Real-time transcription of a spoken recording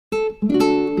Okay,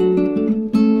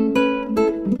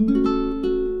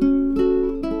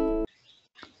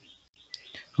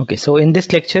 so in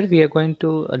this lecture, we are going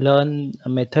to learn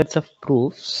methods of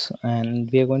proofs, and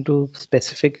we are going to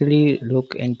specifically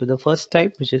look into the first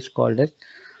type, which is called as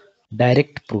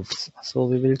direct proofs. So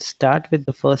we will start with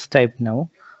the first type now.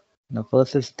 The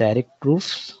first is direct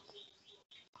proofs.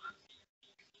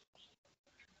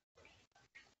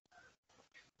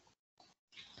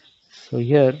 So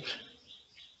here,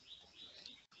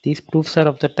 these proofs are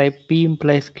of the type P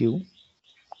implies Q.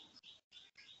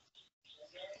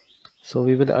 So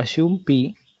we will assume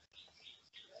P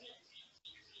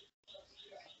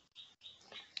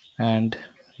and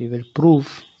we will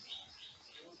prove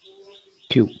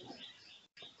Q.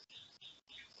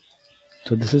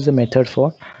 So this is the method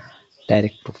for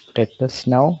direct proof. Let us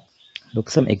now look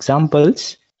some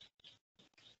examples.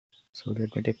 So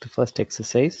let me take the first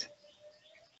exercise.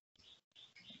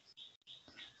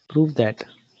 Prove that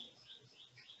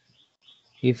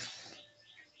if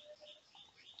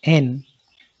n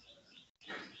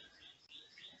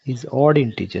is odd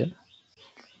integer,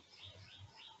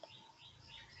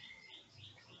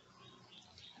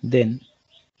 then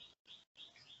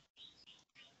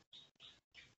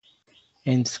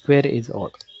n square is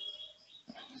odd.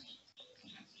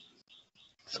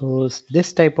 So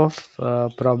this type of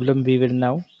problem we will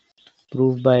now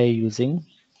prove by using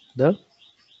the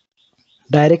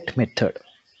direct method.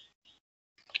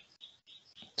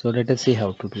 So let us see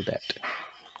how to do that.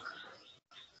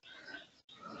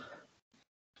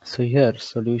 So here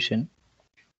solution,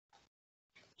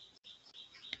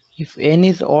 if n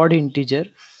is odd integer,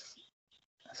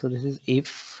 so this is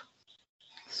if,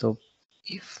 so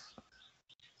if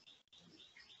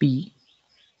P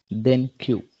then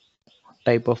Q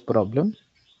type of problem.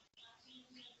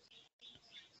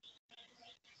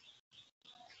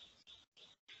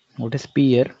 What is P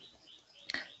here?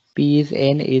 P is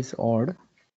n is odd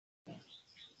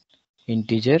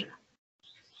integer,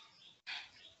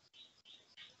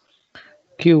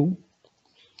 Q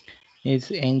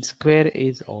is n square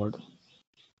is odd.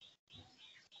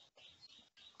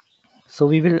 So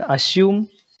we will assume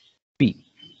P.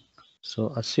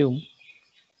 So assume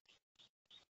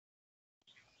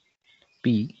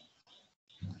P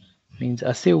means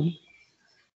assume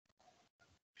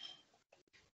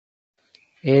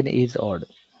n is odd.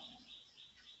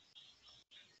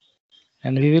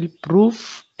 And we will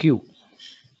prove Q.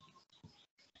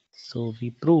 So we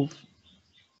prove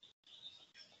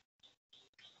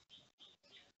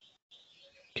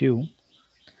Q,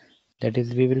 that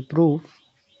is we will prove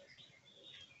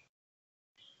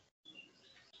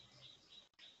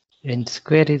n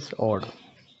square is odd.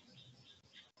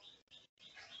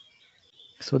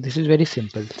 So this is very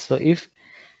simple. So if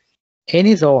n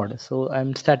is odd, so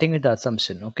I'm starting with the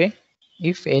assumption, okay?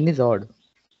 If n is odd,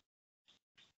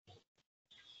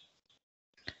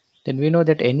 then we know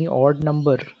that any odd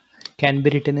number can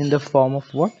be written in the form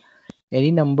of what? Any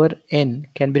number n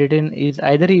can be written is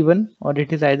either even or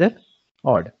it is either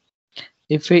odd.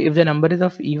 If the number is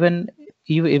of even,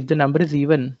 if the number is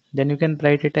even, then you can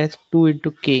write it as 2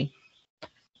 into k.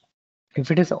 If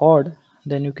it is odd,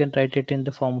 then you can write it in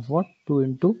the form of what? 2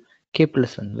 into k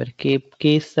plus 1, where k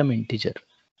is some integer.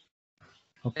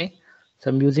 Okay, so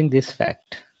I'm using this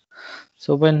fact.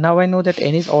 So when now I know that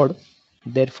n is odd,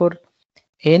 therefore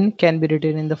n can be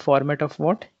written in the format of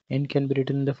what? N can be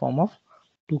written in the form of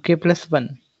 2k plus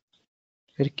 1,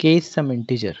 where k is some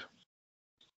integer.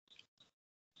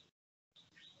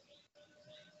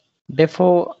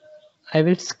 Therefore I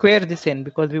will square this n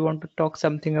because we want to talk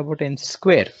something about n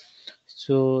square.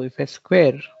 So if I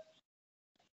square,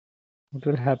 what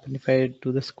will happen if I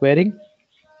do the squaring?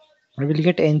 I will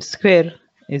get n square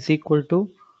is equal to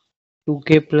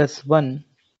 2k plus 1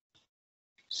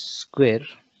 square.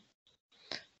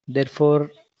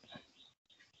 Therefore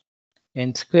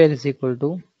n square is equal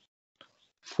to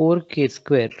 4k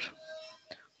square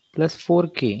plus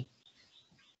 4k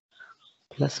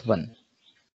plus 1.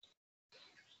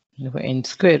 Therefore n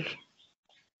square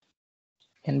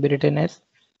can be written as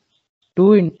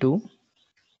 2 into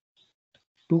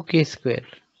 2k square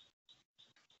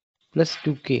plus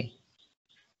 2k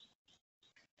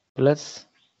plus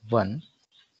 1.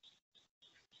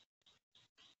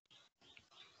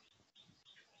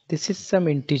 This is some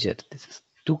integer. This is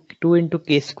 2 into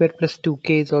k square plus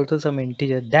 2k is also some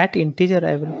integer. That integer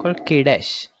I will call k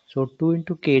dash. So 2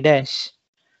 into k dash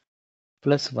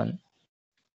plus 1.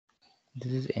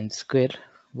 This is n square.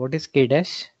 What is k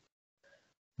dash?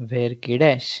 Where k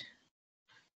dash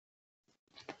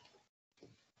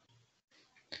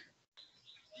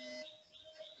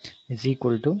is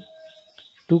equal to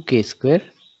 2k square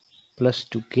plus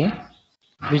 2k,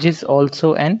 which is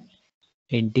also an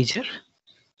integer.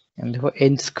 And therefore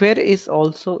n square is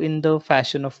also in the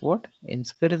fashion of what? N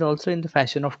square is also in the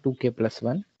fashion of 2k plus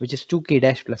 1, which is 2k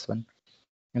dash plus 1.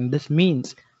 And this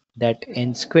means that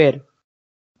n square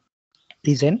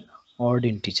is an odd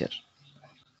integer.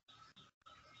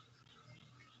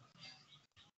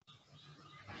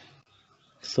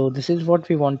 So this is what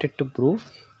we wanted to prove.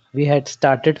 We had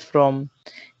started from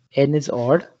n is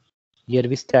odd. Here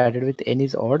we started with n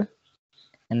is odd,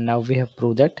 and now we have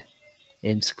proved that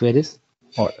n square is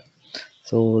odd.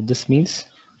 So this means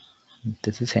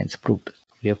this is hence proved.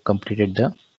 We have completed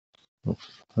the proof.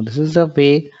 So this is the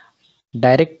way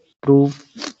direct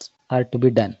proofs are to be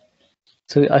done.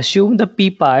 So you assume the p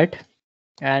part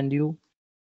and you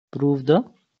prove the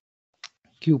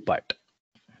q part.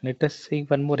 Let us see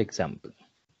one more example.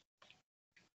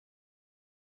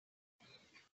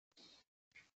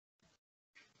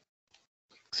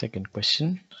 Second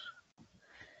question.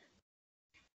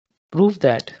 Prove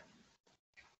that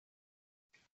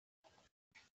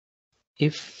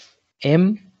if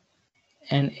m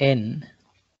and n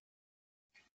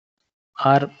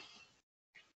are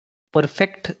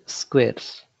perfect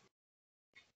squares,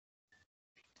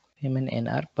 m and n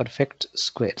are perfect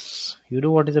squares. You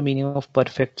know what is the meaning of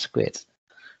perfect squares?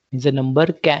 Means a number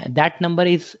that number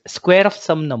is square of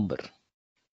some number.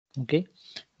 Okay,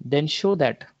 then show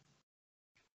that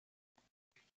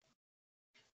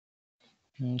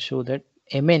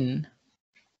mn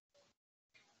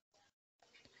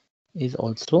is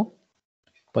also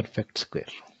perfect square.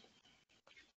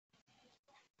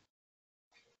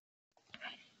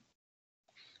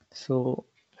 So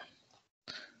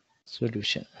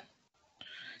solution,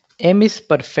 m is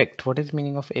perfect. What is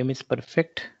meaning of m is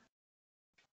perfect?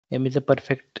 M is a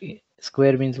perfect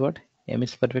square means what? M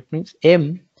is perfect means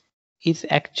m is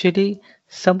actually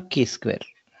some k square.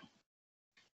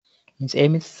 Means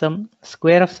m is some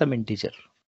square of some integer.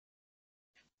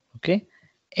 Okay,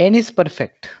 n is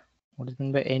perfect. What is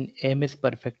meant by n? M is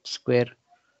perfect square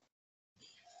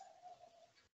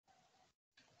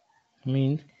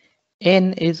means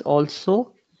n is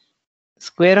also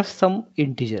square of some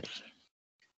integer.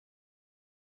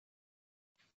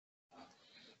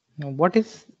 Now what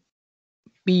is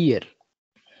p here?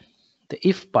 The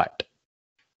if part.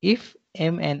 If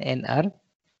m and n are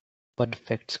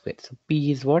perfect square, so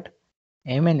p is what?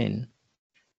 M and n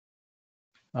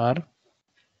are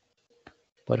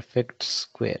perfect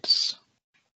squares.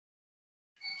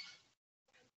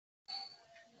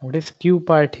 What is q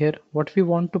part here? What we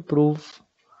want to prove,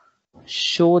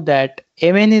 show that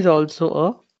mn is also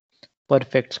a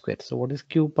perfect square. So what is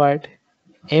q part?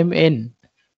 Mn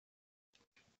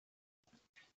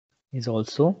is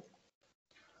also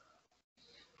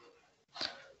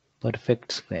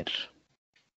perfect square.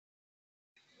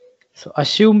 So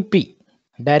assume p.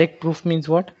 Direct proof means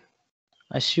what?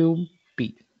 Assume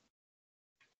p.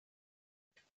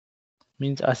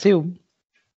 Means assume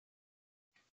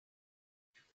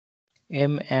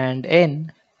m and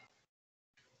n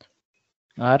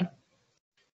are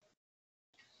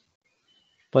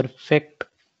perfect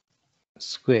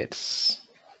squares.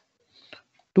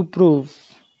 To prove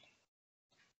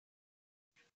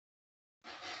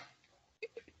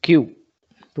q.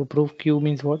 To prove q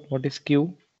means what? What is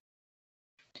q?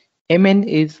 Mn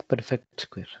is perfect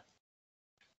square.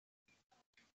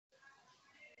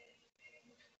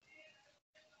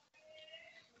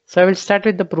 So I will start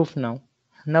with the proof now.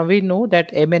 Now we know that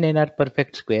m and n are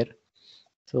perfect square.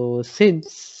 So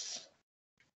since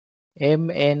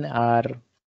mn are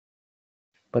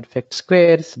perfect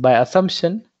squares by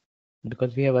assumption,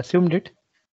 because we have assumed it,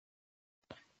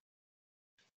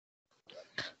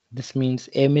 this means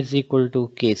m is equal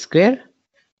to k square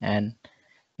and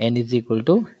n is equal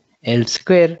to l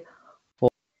square. For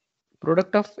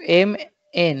product of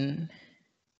mn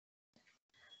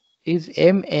is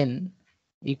mn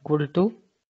equal to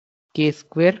k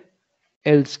square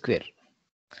l square.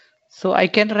 So I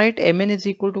can write mn is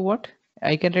equal to what?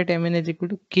 I can write mn is equal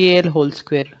to kl whole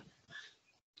square.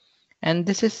 And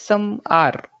this is some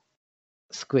r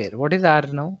square. What is r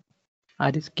now?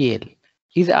 R is kl.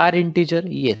 Is r integer?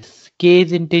 Yes. K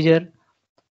is integer.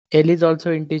 L is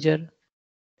also integer.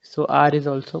 So r is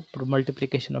also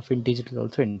multiplication of integer is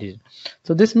also integer.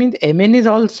 So this means mn is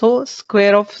also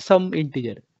square of some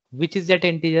integer. Which is that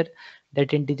integer?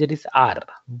 That integer is r.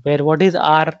 Where what is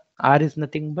r? R is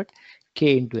nothing but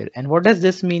k into l. And what does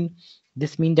this mean?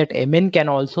 This means that mn can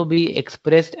also be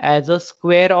expressed as a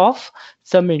square of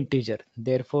some integer.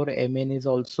 Therefore mn is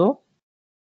also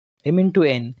m into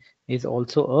n is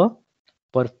also a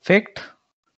perfect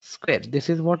square. This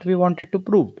is what we wanted to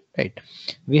prove, right?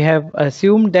 We have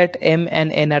assumed that m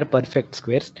and n are perfect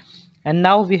squares, and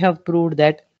now we have proved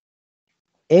that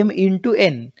m into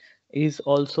n is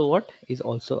also what? Is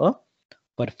also a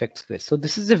perfect square. So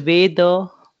this is the way the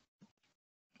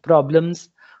problems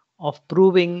of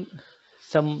proving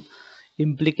some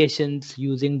implications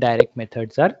using direct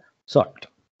methods are solved.